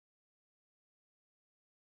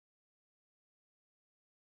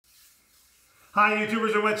Hi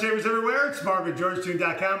YouTubers and wet shavers everywhere, it's Mark at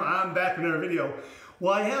GeorgeTune.com. I'm back with another video.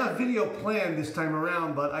 Well, I had a video planned this time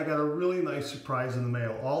around, but I got a really nice surprise in the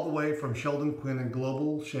mail. All the way from Sheldon Quinn and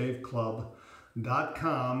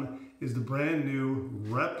Globalshave.club.com is the brand new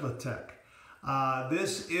Replitech.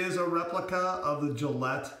 This is a replica of the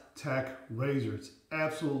Replitech Razor. It's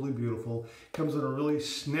absolutely beautiful. It comes in a really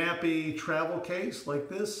snappy travel case like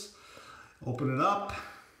this. Open it up.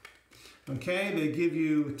 Okay, they give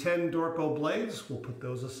you 10 Dorco blades. We'll put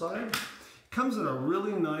those aside. It comes in a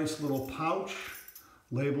really nice little pouch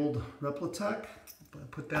labeled Replitech.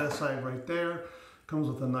 Put that aside right there. Comes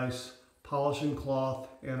with a nice polishing cloth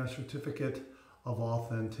and a certificate of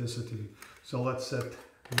authenticity. So let's set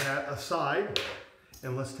that aside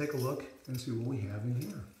and let's take a look and see what we have in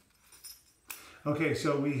here. Okay,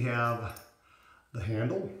 so we have the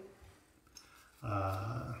handle,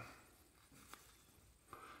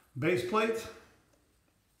 base plate,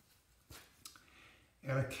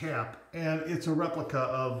 and a cap, and it's a replica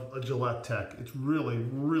of a Replitech. It's really,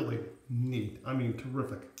 really neat. I mean,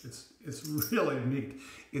 terrific. It's really neat.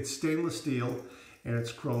 It's stainless steel and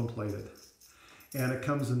it's chrome plated, and it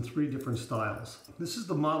comes in 3 different styles. This is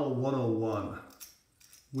the model 101,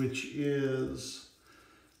 which is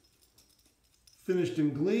finished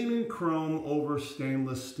in gleaming chrome over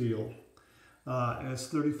stainless steel. And it's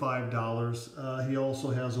 $35. He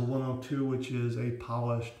also has a 102, which is a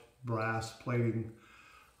polished brass plating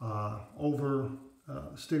over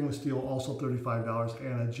stainless steel, also $35,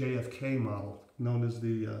 and a JFK model known as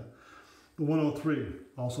the 103,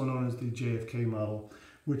 also known as the JFK model,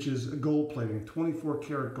 which is gold plating, 24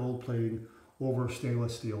 karat gold plating over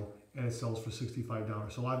stainless steel, and it sells for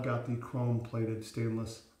 $65. So I've got the chrome plated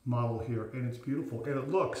stainless model here, and it's beautiful, and it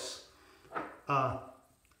looks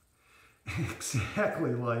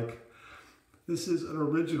exactly like this is an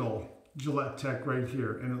original Replitech right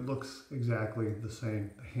here, and it looks exactly the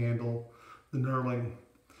same. The handle, the knurling,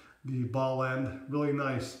 the ball end, really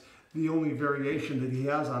nice. The only variation that he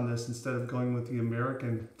has on this, instead of going with the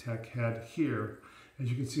American tech head here, as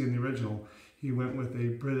you can see in the original, he went with a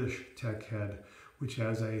British tech head, which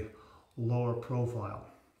has a lower profile.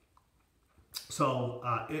 So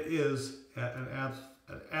it is an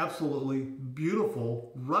absolutely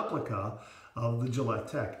beautiful replica of the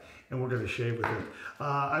Replitech, and we're going to shave with it.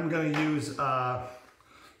 I'm going to use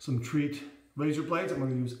some treat razor blades. I'm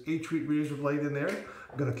going to use a treat razor blade in there.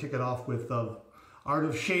 I'm going to kick it off with the Art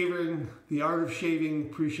of Shaving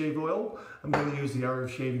pre-shave oil. I'm going to use the Art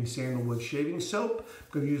of Shaving sandalwood shaving soap.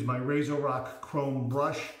 I'm going to use my Razor Rock chrome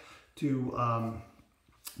brush to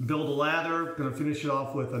build a lather. I'm going to finish it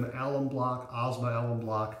off with an alum block, Ozma alum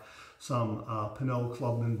block, some Pinot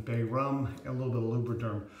Clubman Bay rum, and a little bit of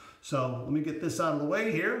Lubriderm. So let me get this out of the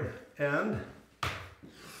way here, and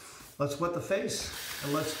let's wet the face,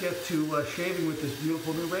 and let's get to shaving with this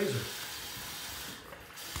beautiful new razor.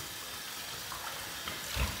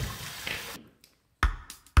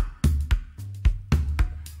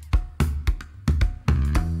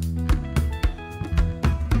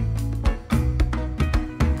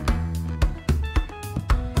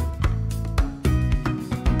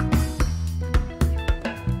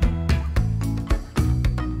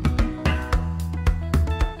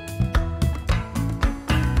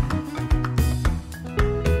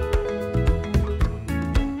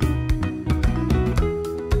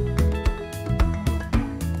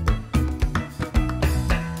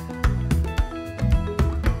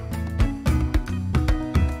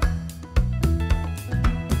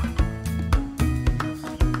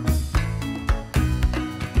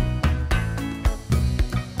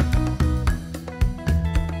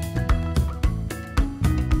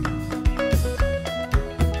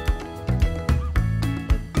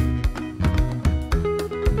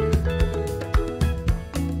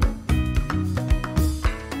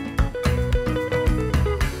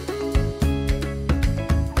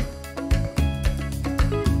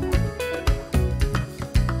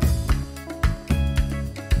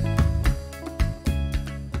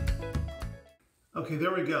 Okay,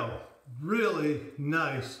 there we go. Really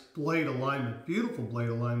nice blade alignment, beautiful blade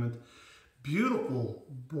alignment, beautiful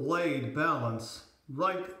blade balance,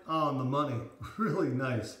 right on the money. Really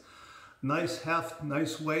nice. Nice heft,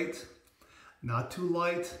 nice weight, not too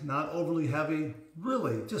light, not overly heavy.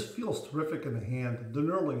 Really, just feels terrific in the hand. The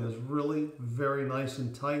knurling is really very nice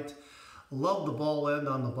and tight. Love the ball end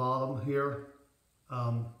on the bottom here.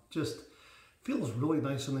 Just feels really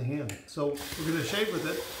nice in the hand. So we're gonna shave with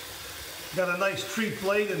it. Got a nice treat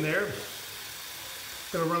blade in there.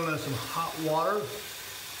 Gonna run it in some hot water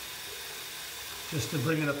just to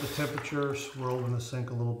bring it up the temperature, swirl in the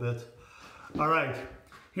sink a little bit. All right,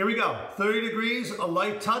 Here we go. 30 degrees, a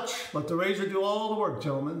light touch. Let the razor do all the work,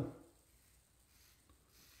 gentlemen.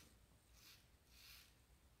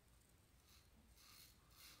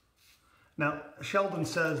 Now, Sheldon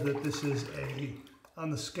says that this is on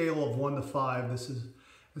the scale of 1 to 5, this is,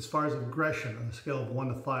 as far as aggression, on the scale of 1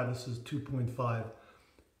 to 5, this is 2.5.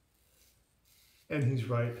 And he's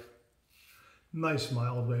right. Nice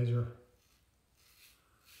mild razor.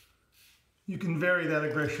 You can vary that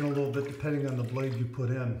aggression a little bit depending on the blade you put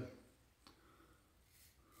in.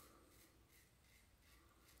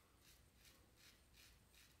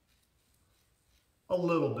 A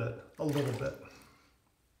little bit, a little bit.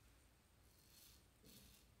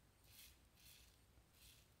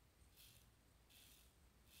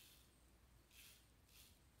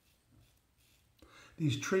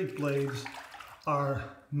 These treat blades are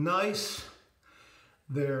nice,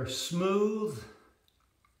 they're smooth.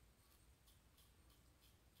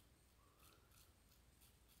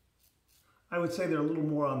 I would say they're a little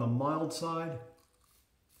more on the mild side.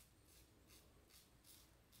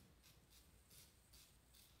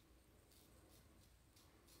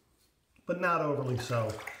 But not overly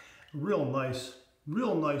so. Real nice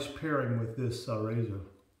pairing with this razor.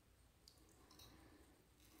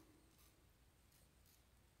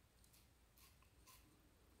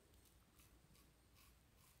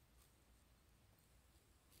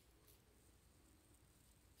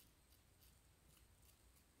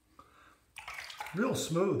 Real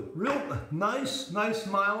smooth, real nice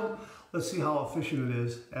mild. Let's see how efficient it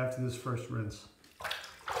is after this first rinse.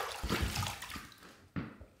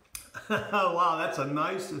 Wow, that's a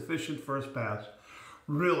nice, efficient first pass.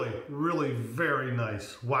 Really very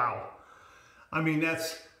nice. Wow. I mean,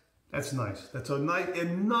 that's nice. That's a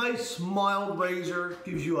nice mild razor.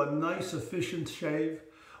 Gives you a nice, efficient shave.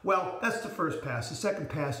 Well, that's the first pass. The second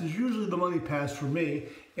pass is usually the money pass for me,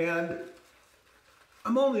 and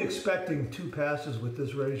I'm only expecting 2 passes with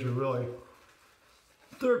this razor, really.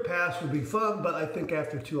 Third pass would be fun, but I think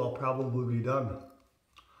after 2 I'll probably be done.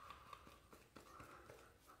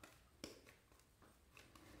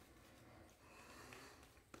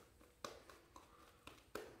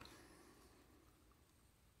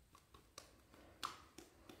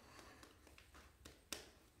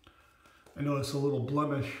 I notice a little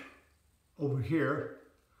blemish over here,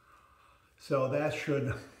 so that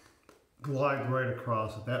should glide right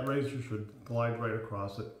across it. That razor should glide right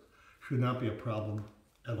across it. Should not be a problem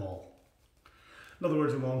at all. In other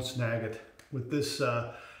words, it won't snag it. With this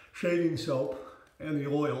shaving soap and the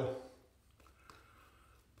oil,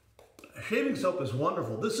 shaving soap is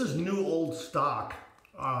wonderful. This is new old stock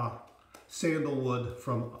sandalwood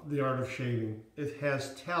from The Art of Shaving. It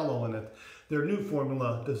has tallow in it. Their new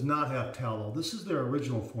formula does not have tallow. This is their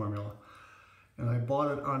original formula. And I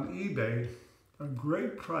bought it on eBay, a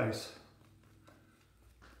great price.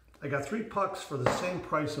 I got 3 pucks for the same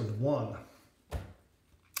price of 1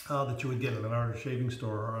 that you would get at an Art of Shaving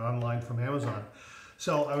store or online from Amazon.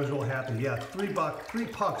 So I was real happy. Yeah, 3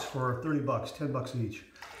 pucks for 30 bucks, 10 bucks each.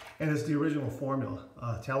 And it's the original formula,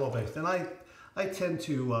 tallow based. And I tend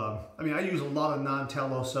to, I mean, I use a lot of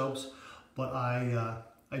non-tallow soaps, but I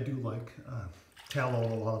do like tallow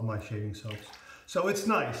in a lot of my shaving soaps. So it's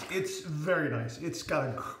nice. It's very nice. It's got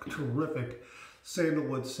a terrific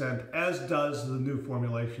sandalwood scent, as does the new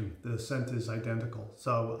formulation. The scent is identical.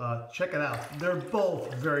 So check it out. They're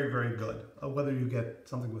both very good, whether you get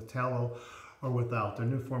something with tallow or without. Their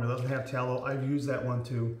new formula doesn't have tallow. I've used that one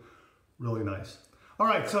too. Really nice. All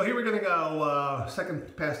right, so here we're going to go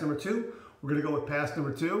second pass number 2. We're going to go with pass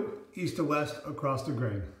number 2, east to west across the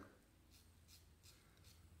grain.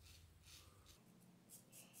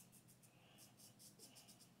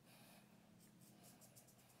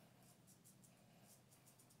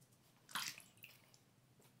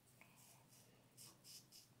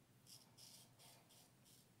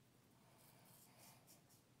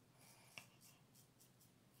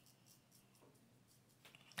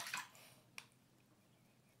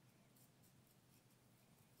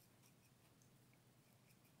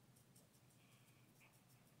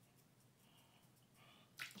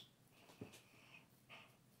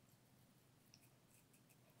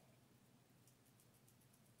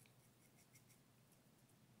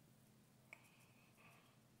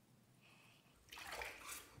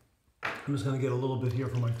 I'm just going to get a little bit here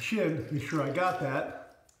for my chin, make sure I got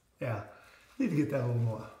that. Yeah, need to get that a little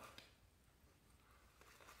more.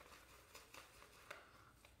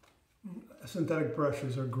 Synthetic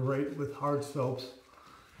brushes are great with hard soaps.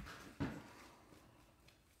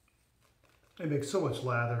 They make so much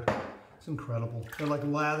lather. It's incredible. They're like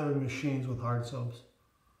lathering machines with hard soaps.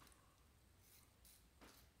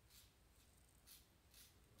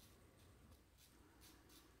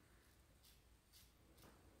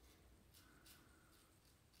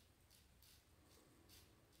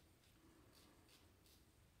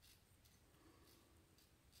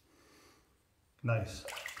 Nice.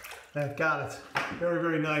 That got it. Very,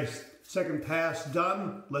 very nice. Second pass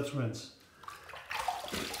done. Let's rinse.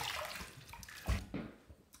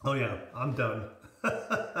 Oh yeah, I'm done.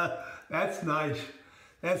 That's nice.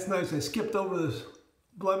 That's nice. I skipped over this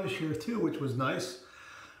blemish here too, which was nice.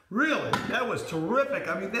 Really, that was terrific.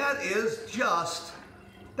 I mean, that is just,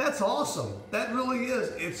 that's awesome. That really is.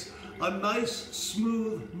 It's a nice,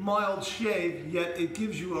 smooth, mild shave, yet it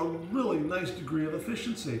gives you a really nice degree of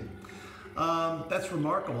efficiency. That's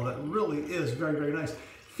remarkable. That really is very, very nice.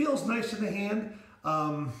 Feels nice in the hand.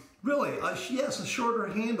 Really, yes, a shorter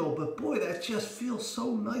handle, but boy, that just feels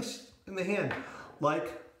so nice in the hand,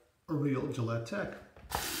 like a real Gillette Tech.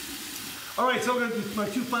 All right, so I'm gonna do my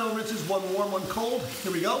two final rinses, one warm, one cold.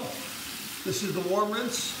 Here we go. This is the warm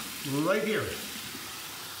rinse right here.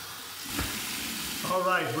 All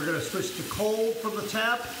right, we're gonna switch to cold from the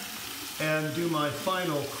tap and do my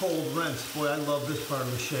final cold rinse. Boy, I love this part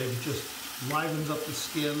of the shave. It just livens up the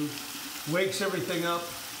skin, wakes everything up,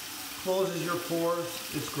 closes your pores.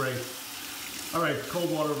 It's great. All right, cold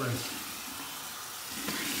water rinse.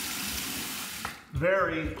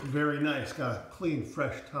 Very, very nice. Got a clean,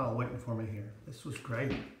 fresh towel waiting for me here. This was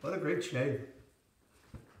great. What a great shave.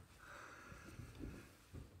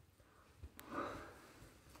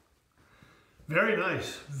 Very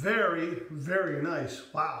nice. Very, very nice.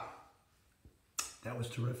 Wow. That was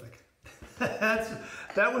terrific. That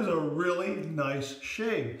was a really nice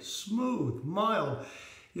shave. Smooth, mild,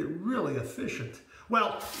 yet really efficient.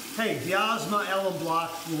 Well, hey, the Osma Alum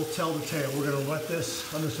Block will tell the tale. We're going to let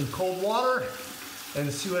this under some cold water and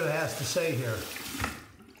see what it has to say here.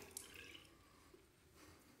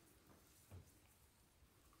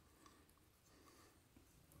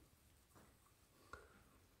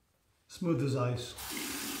 Smooth as ice.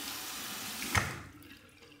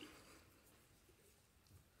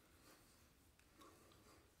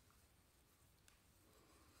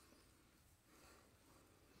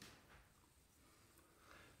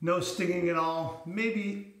 No stinging at all.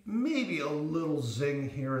 Maybe a little zing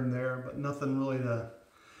here and there, but nothing really to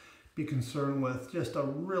be concerned with. Just a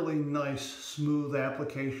really nice, smooth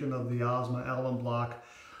application of the Osma Alum Block.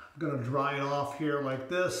 I'm gonna dry it off here like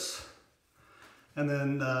this, and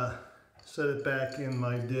then set it back in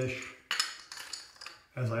my dish,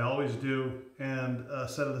 as I always do, and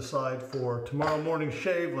set it aside for tomorrow morning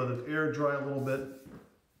shave. Let it air dry a little bit.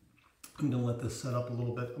 I'm gonna let this set up a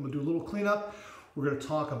little bit. I'm gonna do a little cleanup. We're going to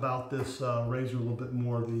talk about this razor a little bit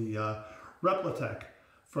more, the Replitech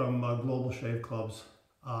from Globalshave.club's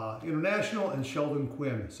International and Sheldon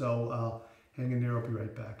Quinn. So hang in there, I'll be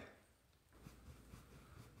right back.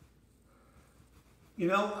 You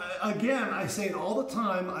know, again, I say it all the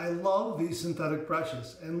time, I love these synthetic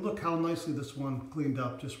brushes. And look how nicely this one cleaned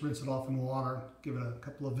up. Just rinse it off in water, give it a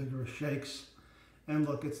couple of vigorous shakes, and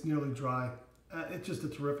look, it's nearly dry. It's just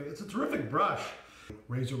it's a terrific brush.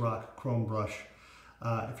 Razor Rock Chrome Brush.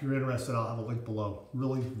 If you're interested, I'll have a link below.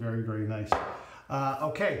 Really very, very nice.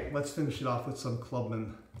 Okay, let's finish it off with some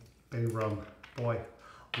Clubman Bay Rum. Boy,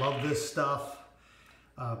 love this stuff.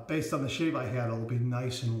 Based on the shave I had, it'll be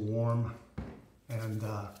nice and warm. And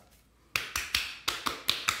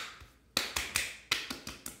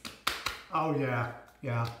oh yeah,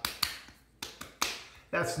 yeah.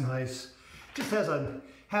 That's nice. Just has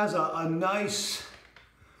a nice,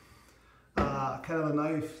 kind of a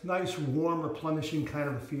nice, warm, replenishing kind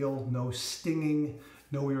of a feel. No stinging,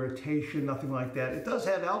 no irritation, nothing like that. It does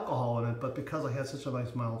have alcohol in it, but because I had such a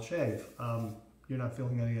nice mild shave, you're not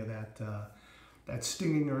feeling any of that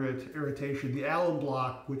stinging or irritation. The alum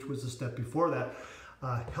block, which was the step before that,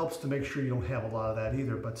 helps to make sure you don't have a lot of that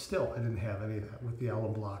either, but still, I didn't have any of that with the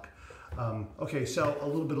alum block. Okay, so a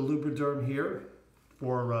little bit of Lubriderm here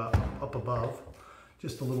for up above.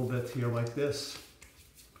 Just a little bit here like this.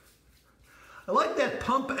 I like that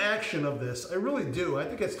pump action of this. I really do. I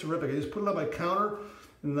think it's terrific. I just put it on my counter,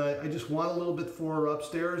 and I just want a little bit for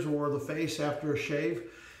upstairs or the face after a shave.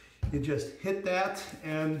 You just hit that,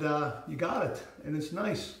 and you got it. And it's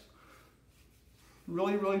nice.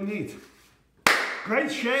 Really, really neat.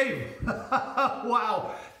 Great shave.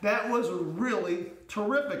 Wow, that was really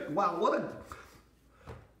terrific. Wow,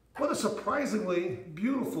 what a surprisingly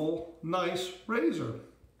beautiful, nice razor.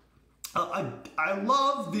 I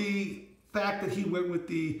love the fact that he went with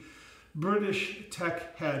the British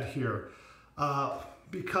Tech head here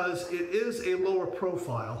because it is a lower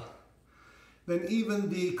profile than even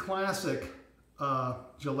the classic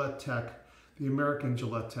Gillette Tech, the American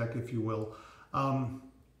Gillette Tech, if you will.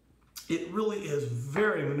 It really is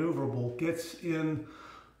very maneuverable, gets in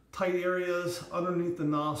tight areas, underneath the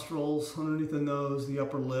nostrils, underneath the nose, the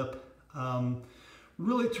upper lip.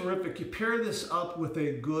 Really terrific. You pair this up with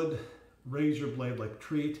a good razor blade like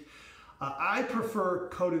treat. I prefer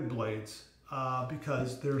coated blades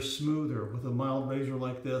because they're smoother with a mild razor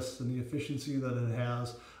like this and the efficiency that it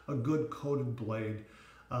has. A good coated blade.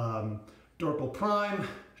 Dorco Prime,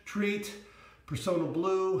 Treat, Persona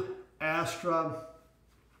Blue, Astra,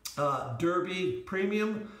 Derby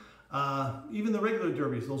Premium, even the regular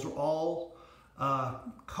Derbys, those are all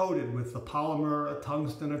coated with a polymer, a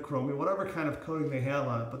tungsten, a chromium, whatever kind of coating they have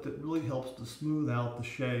on it, but it really helps to smooth out the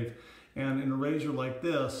shave. And in a razor like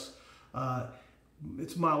this,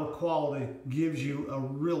 its mild quality gives you a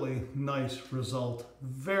really nice result.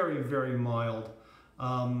 Very, very mild.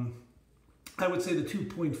 I would say the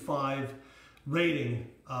 2.5 rating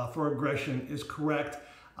for aggression is correct.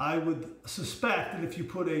 I would suspect that if you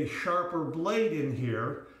put a sharper blade in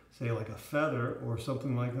here, say like a feather or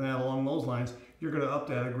something like that along those lines, you're going to up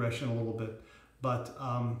that aggression a little bit. But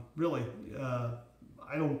really,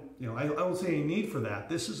 I don't see any need for that.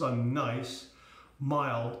 This is a nice,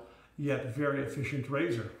 mild, yet very efficient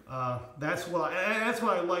razor. That's what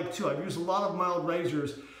I like too. I've used a lot of mild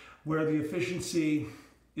razors where the efficiency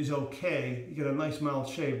is okay. You get a nice mild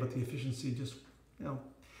shave, but the efficiency just,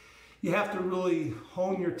 you have to really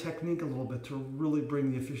hone your technique a little bit to really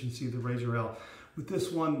bring the efficiency of the razor out. With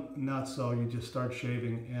this one, not so. You just start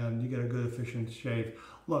shaving and you get a good efficient shave.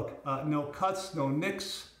 Look, no cuts, no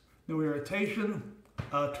nicks, no irritation.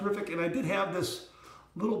 Terrific. And I did have this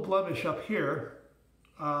little blemish up here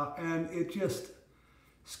and it just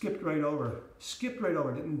skipped right over. Skipped right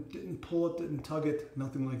over. Didn't pull it, didn't tug it,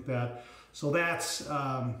 nothing like that. So that's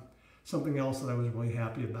something else that I was really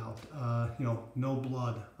happy about. No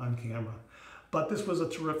blood on camera. But this was a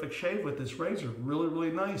terrific shave with this razor. Really,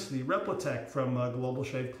 really nice. The Replitech from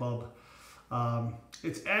Globalshave.club.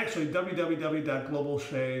 It's actually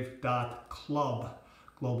www.globalshave.club.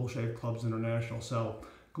 Global Club's international. So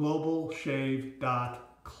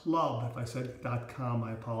globalshave.club. If I said .com,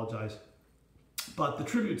 I apologize. But the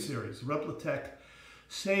Tribute Series, Replitech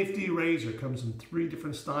Safety Razor, comes in 3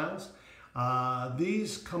 different styles.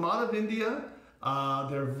 These come out of India.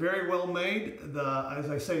 They're very well made. As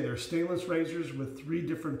I say, they're stainless razors with 3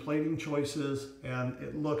 different plating choices, and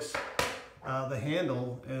it looks, the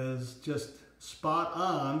handle is just spot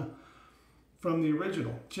on from the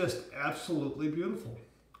original. Just absolutely beautiful.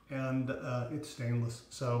 And it's stainless,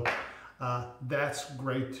 so that's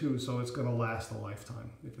great too. So it's going to last a lifetime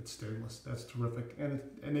if it's stainless. That's terrific, and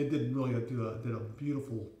they did really did a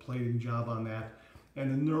beautiful plating job on that.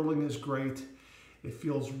 And the knurling is great. It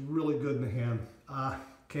feels really good in the hand.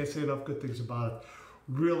 Can't say enough good things about it.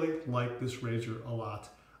 Really like this razor a lot.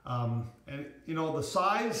 And the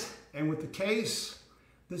size and with the case,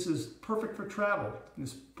 this is perfect for travel.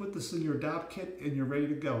 Just put this in your adopt kit and you're ready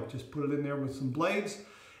to go. Just put it in there with some blades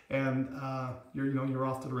and you're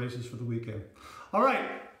off to the races for the weekend. All right.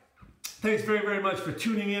 Thanks very, very much for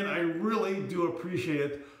tuning in. I really do appreciate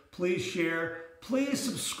it. Please share. Please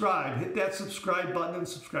subscribe. Hit that subscribe button and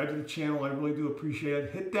subscribe to the channel. I really do appreciate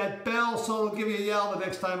it. Hit that bell so it'll give you a yell the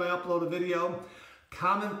next time I upload a video.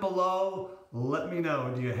 Comment below. Let me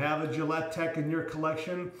know. Do you have a Gillette Tech in your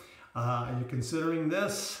collection? Are you considering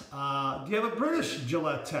this? Do you have a British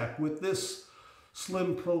Gillette Tech with this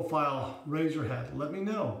slim profile razor head? Let me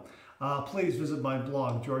know. Please visit my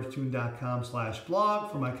blog,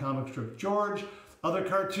 georgetoon.com/blog, for my comic strip George, other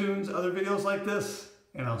cartoons, other videos like this.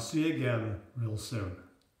 And I'll see you again real soon.